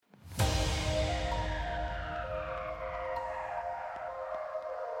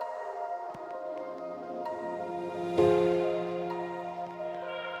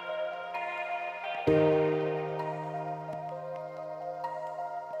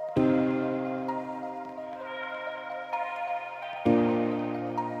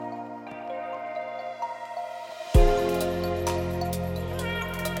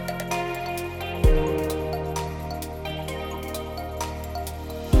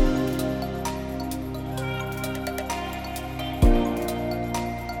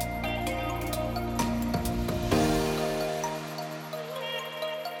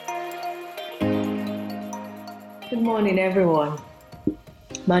Good morning, everyone.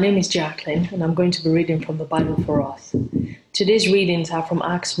 My name is Jacqueline, and I'm going to be reading from the Bible for us. Today's readings are from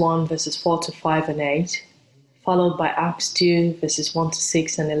Acts 1, verses 4 to 5 and 8, followed by Acts 2, verses 1 to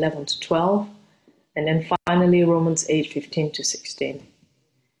 6 and 11 to 12, and then finally Romans 8, 15 to 16.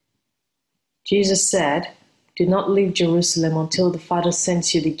 Jesus said, "Do not leave Jerusalem until the Father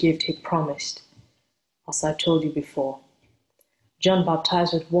sends you the gift he promised, as I told you before. John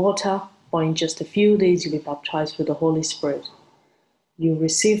baptized with water, but in just a few days you'll be baptized with the Holy Spirit. You'll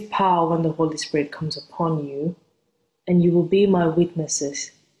receive power when the Holy Spirit comes upon you, and you will be my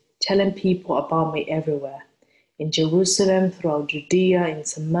witnesses, telling people about me everywhere, in Jerusalem, throughout Judea, in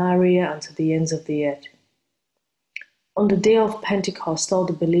Samaria, and to the ends of the earth." On the day of Pentecost, all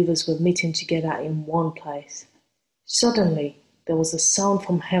the believers were meeting together in one place. Suddenly, there was a sound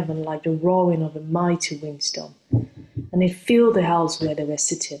from heaven like the roaring of a mighty windstorm, and it filled the house where they were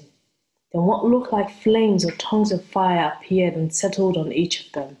sitting. Then what looked like flames or tongues of fire appeared and settled on each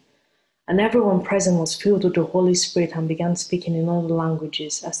of them. And everyone present was filled with the Holy Spirit and began speaking in other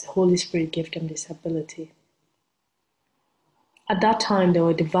languages as the Holy Spirit gave them this ability. At that time, there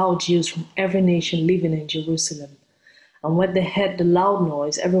were devout Jews from every nation living in Jerusalem. And when they heard the loud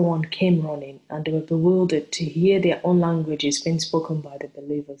noise, everyone came running, and they were bewildered to hear their own languages being spoken by the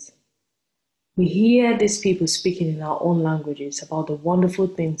believers. We hear these people speaking in our own languages about the wonderful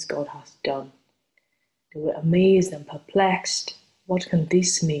things God has done. They were amazed and perplexed. "What can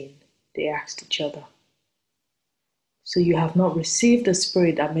this mean?" they asked each other. "So you have not received the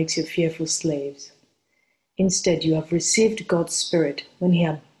Spirit that makes you fearful slaves. Instead, you have received God's Spirit when He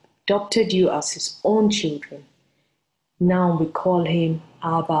adopted you as His own children. Now we call Him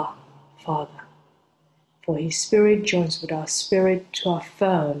Abba, Father. For His Spirit joins with our spirit to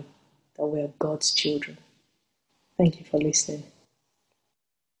affirm that we are God's children." Thank you for listening.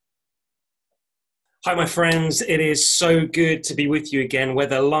 Hi, my friends. It is so good to be with you again,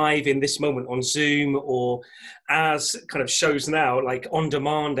 whether live in this moment on Zoom or as kind of shows now, like on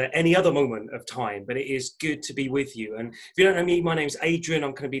demand at any other moment of time. But it is good to be with you. And if you don't know me, my name's Adrian.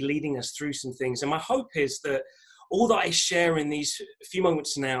 I'm going to be leading us through some things. And my hope is that all that I share in these few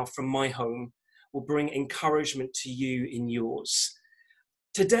moments now from my home will bring encouragement to you in yours.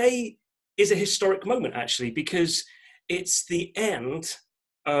 Today is a historic moment, actually, because it's the end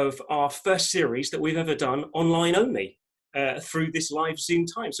of our first series that we've ever done online only through this live Zoom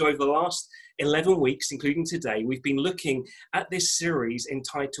time. So over the last 11 weeks, including today, we've been looking at this series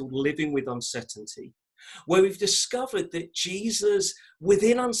entitled Living with Uncertainty, where we've discovered that Jesus,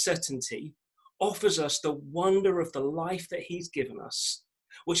 within uncertainty, offers us the wonder of the life that he's given us,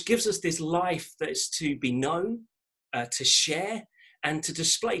 which gives us this life that is to be known, to share, and to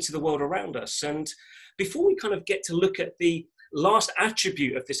display to the world around us. And before we kind of get to look at the last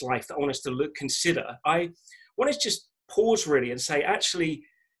attribute of this life that I want us to consider, I want to just pause really and say, actually,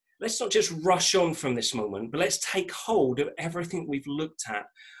 let's not just rush on from this moment, but let's take hold of everything we've looked at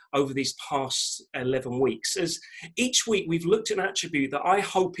over these past 11 weeks. As each week we've looked at an attribute that I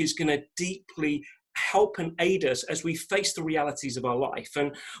hope is going to deeply help and aid us as we face the realities of our life.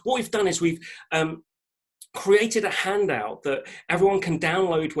 And what we've done is we've created a handout that everyone can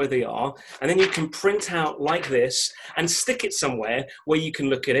download where they are, and then you can print out like this and stick it somewhere where you can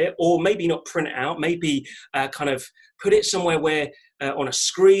look at it, or maybe not print it out, maybe kind of put it somewhere where on a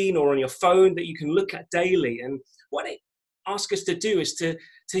screen or on your phone that you can look at daily. And what it asks us to do is to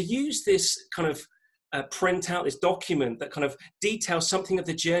use this kind of print out, this document that kind of details something of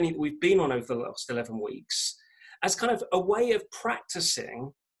the journey that we've been on over the last 11 weeks as kind of a way of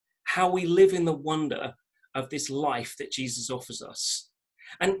practicing how we live in the wonder of this life that Jesus offers us.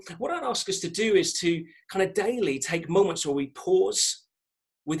 And what I'd ask us to do is to kind of daily take moments where we pause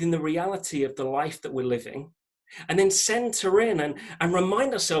within the reality of the life that we're living, and then center in and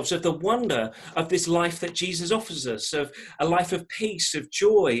remind ourselves of the wonder of this life that Jesus offers us, of a life of peace, of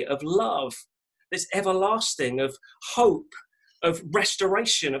joy, of love, that's everlasting, of hope, of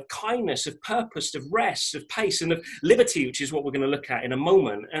restoration, of kindness, of purpose, of rest, of pace, and of liberty, which is what we're going to look at in a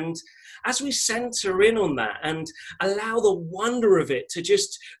moment. And as we center in on that and allow the wonder of it to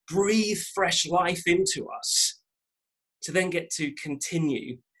just breathe fresh life into us, to then get to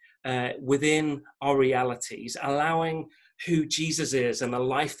continue within our realities, allowing who Jesus is and the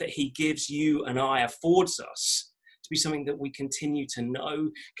life that he gives you and I affords us to be something that we continue to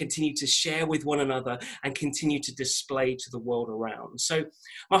know, continue to share with one another, and continue to display to the world around. So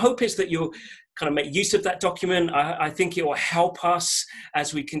my hope is that you'll kind of make use of that document. I think it will help us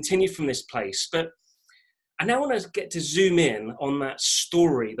as we continue from this place. But I now want to get to zoom in on that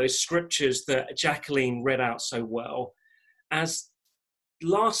story, those scriptures that Jacqueline read out so well, as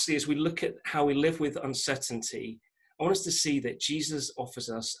lastly, as we look at how we live with uncertainty, I want us to see that Jesus offers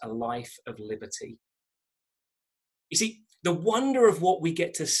us a life of liberty. You see, the wonder of what we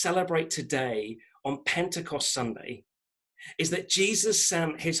get to celebrate today on Pentecost Sunday is that Jesus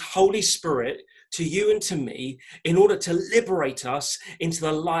sent his Holy Spirit to you and to me in order to liberate us into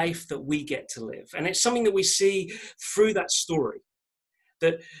the life that we get to live. And it's something that we see through that story,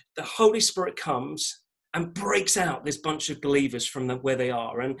 that the Holy Spirit comes and breaks out this bunch of believers from where they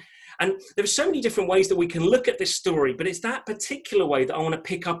are. And there are so many different ways that we can look at this story, but it's that particular way that I want to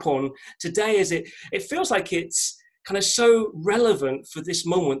pick up on today, as it feels like it's kind of so relevant for this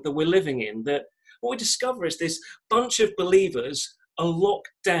moment that we're living in, that what we discover is this bunch of believers are locked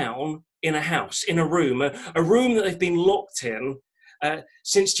down in a house, in a room that they've been locked in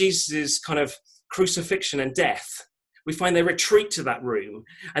since Jesus' kind of crucifixion and death. We find they retreat to that room.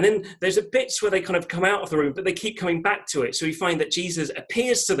 And then there's a bits where they kind of come out of the room, but they keep coming back to it. So we find that Jesus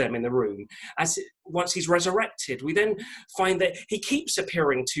appears to them in the room once he's resurrected. We then find that he keeps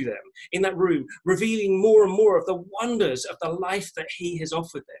appearing to them in that room, revealing more and more of the wonders of the life that he has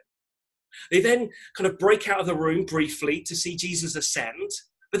offered them. They then kind of break out of the room briefly to see Jesus ascend,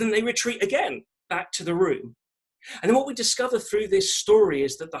 but then they retreat again back to the room. And then what we discover through this story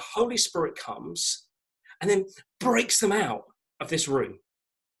is that the Holy Spirit comes and then breaks them out of this room.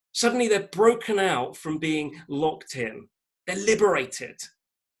 Suddenly they're broken out from being locked in. They're liberated.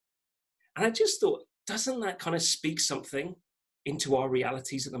 And I just thought, doesn't that kind of speak something into our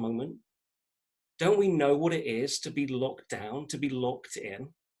realities at the moment? Don't we know what it is to be locked down, to be locked in?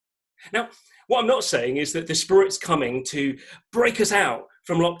 Now, what I'm not saying is that the Spirit's coming to break us out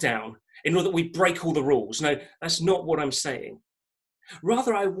from lockdown in order that we break all the rules. No, that's not what I'm saying.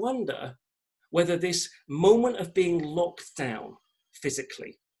 Rather, I wonder whether this moment of being locked down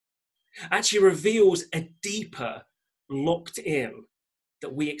physically actually reveals a deeper locked in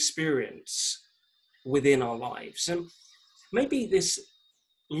that we experience within our lives. And maybe this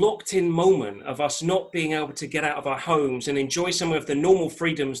locked in moment of us not being able to get out of our homes and enjoy some of the normal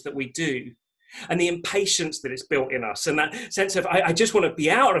freedoms that we do, and the impatience that it's built in us, and that sense of, I just want to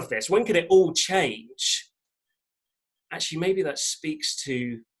be out of this. When can it all change? Actually, maybe that speaks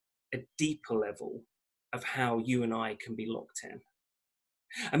to a deeper level of how you and I can be locked in.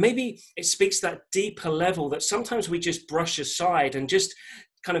 And maybe it speaks to that deeper level that sometimes we just brush aside and just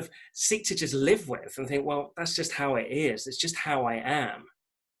kind of seek to just live with and think, well, that's just how it is. It's just how I am.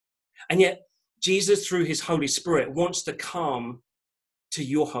 And yet Jesus, through his Holy Spirit, wants to come to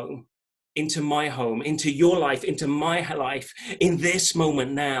your home, into my home, into your life, into my life in this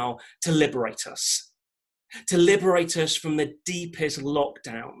moment now, to liberate us from the deepest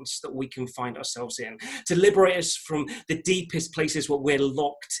lockdowns that we can find ourselves in, to liberate us from the deepest places where we're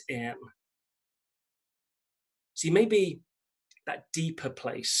locked in. See, maybe that deeper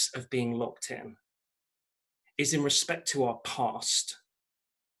place of being locked in is in respect to our past.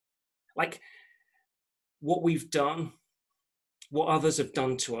 Like what we've done, what others have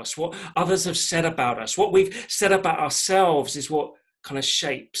done to us, what others have said about us, what we've said about ourselves is what kind of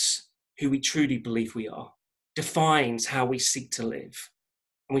shapes who we truly believe we are, defines how we seek to live.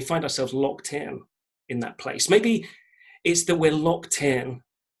 And we find ourselves locked in that place. Maybe it's that we're locked in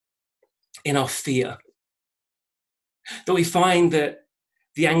our fear, that we find that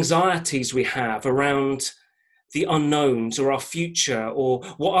the anxieties we have around the unknowns or our future or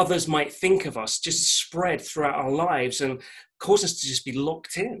what others might think of us just spread throughout our lives and cause us to just be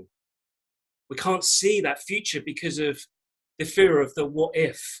locked in. We can't see that future because of the fear of the what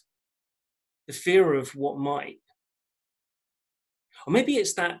if, the fear of what might. Or maybe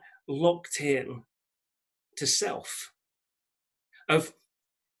it's that locked in to self, of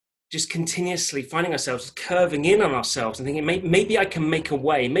just continuously finding ourselves curving in on ourselves and thinking, maybe I can make a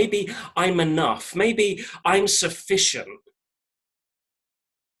way, maybe I'm enough, maybe I'm sufficient.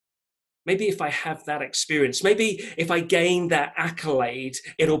 Maybe if I have that experience, maybe if I gain that accolade,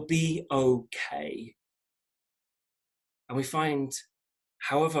 it'll be okay. And we find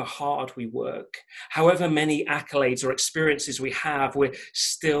however hard we work, however many accolades or experiences we have, we're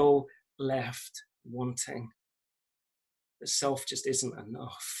still left wanting. The self just isn't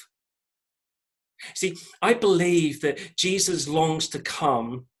enough. See, I believe that Jesus longs to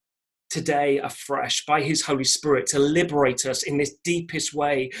come today afresh by his Holy Spirit to liberate us in this deepest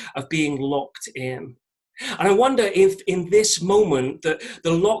way of being locked in. And I wonder if in this moment that the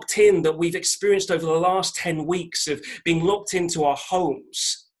locked in that we've experienced over the last 10 weeks of being locked into our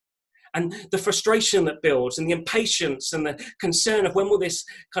homes and the frustration that builds and the impatience and the concern of when will this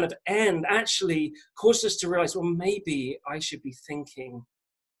kind of end actually caused us to realize, well, maybe I should be thinking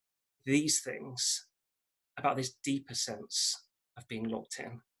these things about this deeper sense of being locked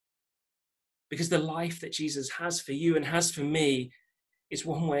in. Because the life that Jesus has for you and has for me is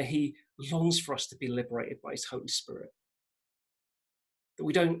one where he longs for us to be liberated by his Holy Spirit. That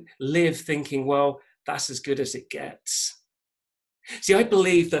we don't live thinking, well, that's as good as it gets. See, I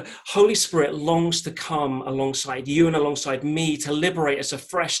believe the Holy Spirit longs to come alongside you and alongside me to liberate us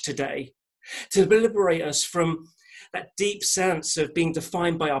afresh today, to liberate us from that deep sense of being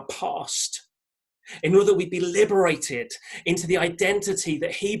defined by our past, in order that we be liberated into the identity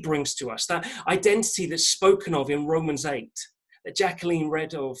that he brings to us, that identity that's spoken of in Romans 8, that Jacqueline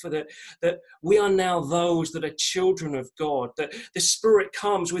read of, that we are now those that are children of God, that the Spirit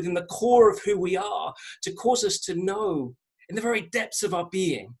comes within the core of who we are to cause us to know in the very depths of our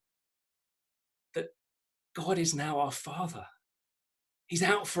being that God is now our Father. He's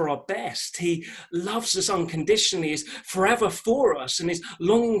out for our best. He loves us unconditionally, is forever for us, and is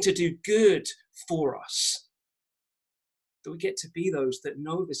longing to do good for us. That we get to be those that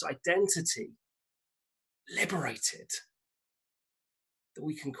know this identity, liberated. That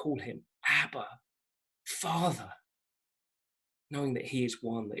we can call him Abba, Father, knowing that he is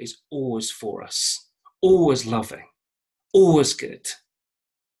one that is always for us, always loving, always good.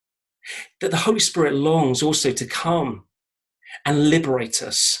 That the Holy Spirit longs also to come and liberate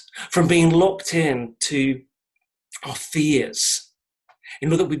us from being locked in to our fears, in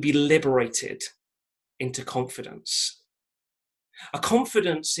order that we be liberated into confidence. A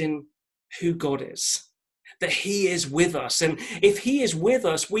confidence in who God is, that he is with us. And if he is with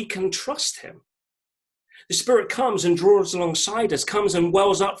us, we can trust him. The Spirit comes and draws alongside us, comes and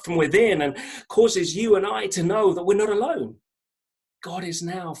wells up from within and causes you and I to know that we're not alone. God is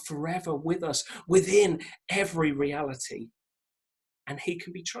now forever with us within every reality. And he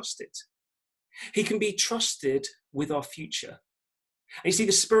can be trusted. He can be trusted with our future. And you see,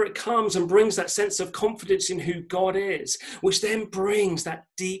 the Spirit comes and brings that sense of confidence in who God is, which then brings that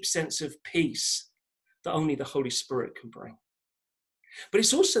deep sense of peace that only the Holy Spirit can bring. But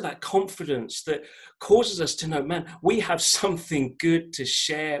it's also that confidence that causes us to know, man, we have something good to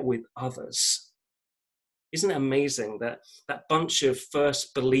share with others. Isn't it amazing that that bunch of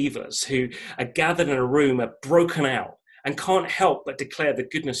first believers who are gathered in a room are broken out and can't help but declare the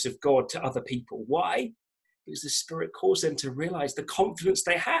goodness of God to other people? Why? Because the Spirit caused them to realize the confidence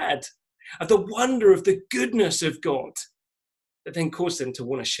they had of the wonder of the goodness of God that then caused them to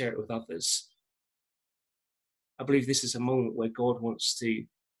want to share it with others. I believe this is a moment where God wants to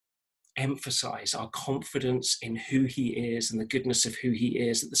emphasize our confidence in who he is and the goodness of who he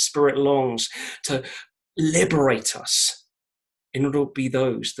is, that the Spirit longs to liberate us in order to be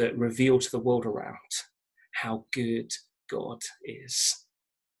those that reveal to the world around how good God is.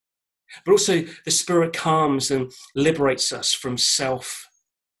 But also the Spirit comes and liberates us from self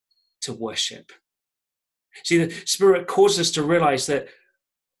to worship. See, the Spirit causes us to realize that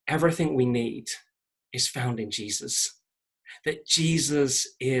everything we need is found in Jesus, that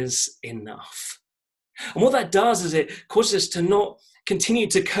Jesus is enough. And what that does is it causes us to not continue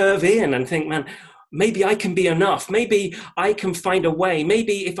to curve in and think, man, maybe I can be enough. Maybe I can find a way.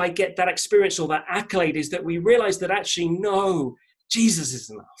 Maybe if I get that experience or that accolade, is that we realize that actually, no, Jesus is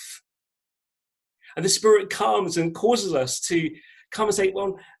enough. And the Spirit comes and causes us to come and say,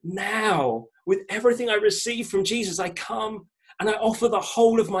 well, now, with everything I receive from Jesus, I come and I offer the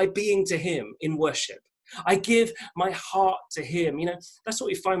whole of my being to him in worship. I give my heart to him. You know, that's what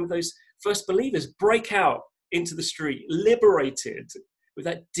we find with those first believers. Break out into the street, liberated with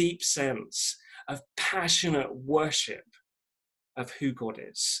that deep sense of passionate worship of who God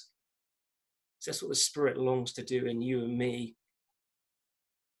is. So that's what the Spirit longs to do in you and me,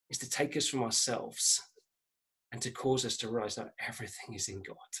 is to take us from ourselves and to cause us to realize that everything is in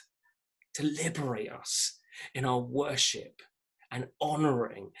God, to liberate us in our worship and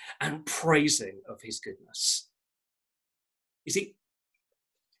honoring and praising of his goodness. You see,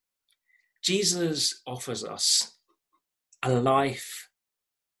 Jesus offers us a life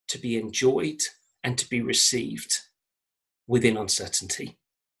to be enjoyed and to be received within uncertainty.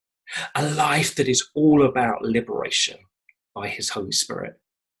 A life that is all about liberation by his Holy Spirit.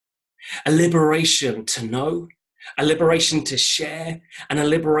 A liberation to know, a liberation to share, and a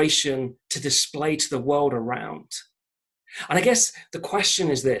liberation to display to the world around. And I guess the question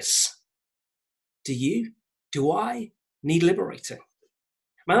is this: do I need liberating?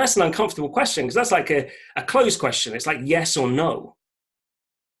 Man, that's an uncomfortable question, because that's like a closed question. It's like yes or no.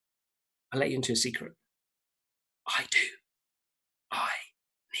 I'll let you into a secret. I do. I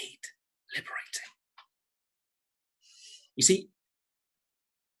need liberating. You see,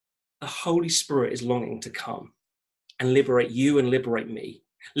 the Holy Spirit is longing to come and liberate you and liberate me.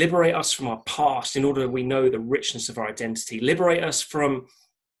 Liberate us from our past in order that we know the richness of our identity. Liberate us from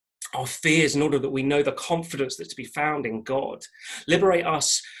our fears in order that we know the confidence that's to be found in God. Liberate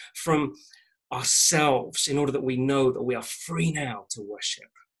us from ourselves in order that we know that we are free now to worship.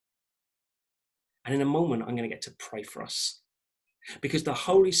 And in a moment, I'm going to get to pray for us, because the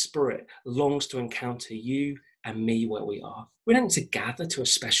Holy Spirit longs to encounter you and me where we are. We don't need to gather to a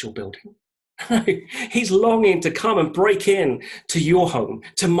special building. He's longing to come and break in to your home,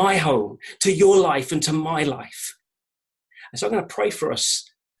 to my home, to your life and to my life. And so I'm going to pray for us.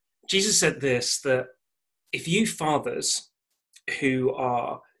 Jesus said this, that if you fathers who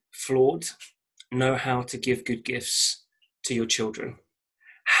are flawed know how to give good gifts to your children,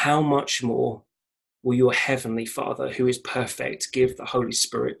 how much more will your heavenly Father, who is perfect, give the Holy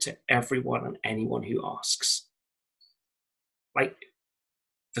Spirit to everyone and anyone who asks? Like,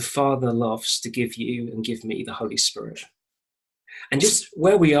 the Father loves to give you and give me the Holy Spirit. And just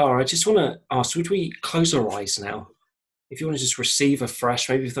where we are, I just want to ask, would we close our eyes now? If you want to just receive afresh,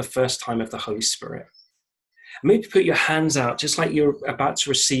 maybe for the first time, of the Holy Spirit. Maybe put your hands out just like you're about to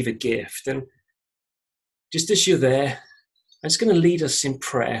receive a gift. And just as you're there, I'm just going to lead us in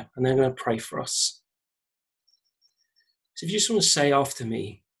prayer, and then I'm going to pray for us. So if you just want to say after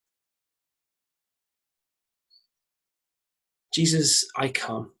me, Jesus, I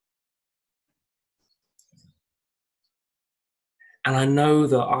come. And I know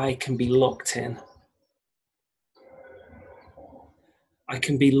that I can be locked in. I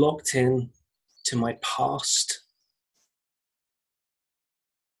can be locked in to my past.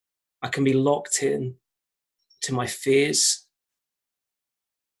 I can be locked in to my fears.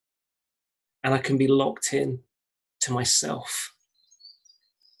 And I can be locked in to myself.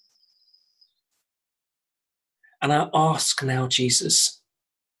 And I ask now, Jesus,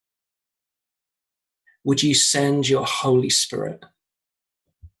 would you send your Holy Spirit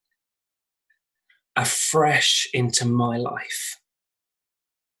afresh into my life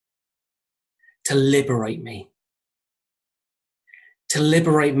to liberate me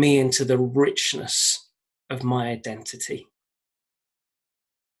into the richness of my identity,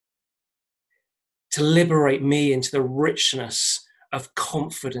 to liberate me into the richness of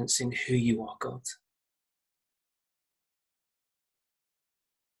confidence in who you are, God,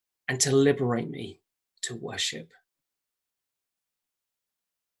 and to liberate me to worship.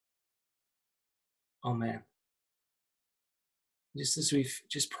 Amen. Just as we've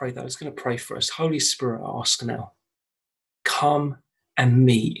just prayed that, I was going to pray for us. Holy Spirit, I ask now, come and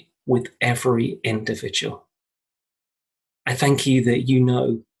meet with every individual. I thank you that you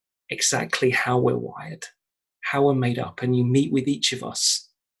know exactly how we're wired, how we're made up, and you meet with each of us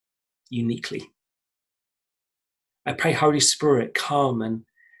uniquely. I pray, Holy Spirit, come and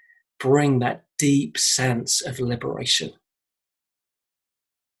bring that deep sense of liberation.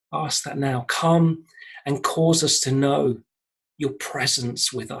 Ask that now. Come and cause us to know your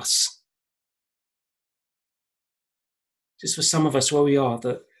presence with us. Just for some of us where we are,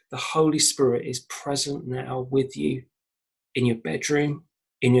 that the Holy Spirit is present now with you in your bedroom,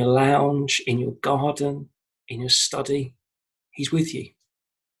 in your lounge, in your garden, in your study. He's with you.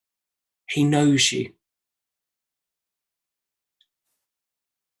 He knows you.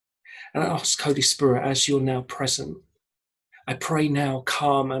 And I ask, Holy Spirit, as you're now present, I pray now,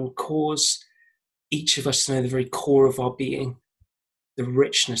 come and cause each of us to know the very core of our being, the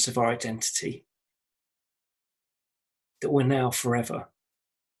richness of our identity, that we're now forever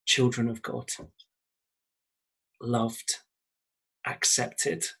children of God, loved,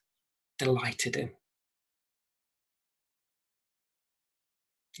 accepted, delighted in.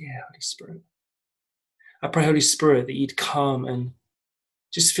 Yeah, Holy Spirit. I pray, Holy Spirit, that you'd come and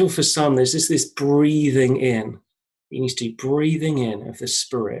just feel, for some, there's this breathing in. You need to do breathing in of the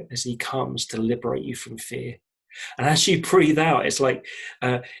Spirit as he comes to liberate you from fear. And as you breathe out, it's like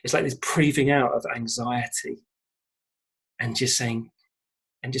this breathing out of anxiety, and just saying,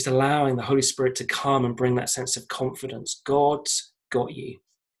 and just allowing the Holy Spirit to come and bring that sense of confidence. God's got you.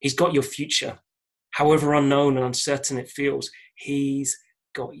 He's got your future. However unknown and uncertain it feels, he's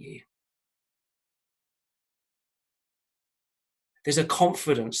got you. There's a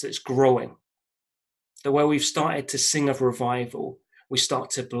confidence that's growing, that where we've started to sing of revival, we start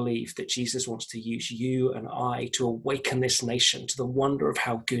to believe that Jesus wants to use you and I to awaken this nation to the wonder of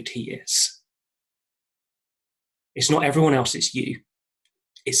how good he is. It's not everyone else, it's you.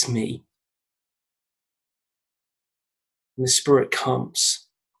 It's me. And the Spirit comes,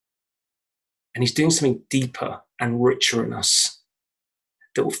 and he's doing something deeper and richer in us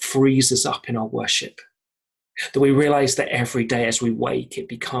that will freeze us up in our worship. That we realize that every day as we wake, it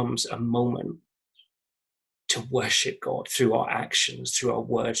becomes a moment to worship God through our actions, through our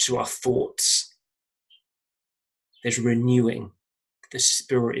words, through our thoughts. There's renewing the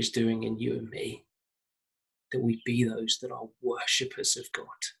Spirit is doing in you and me. That we be those that are worshippers of God.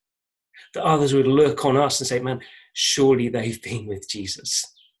 That others would look on us and say, man, surely they've been with Jesus.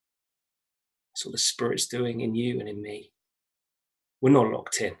 That's what the Spirit's doing in you and in me. We're not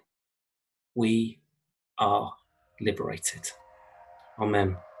locked in. We are liberated.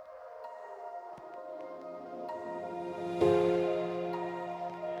 Amen.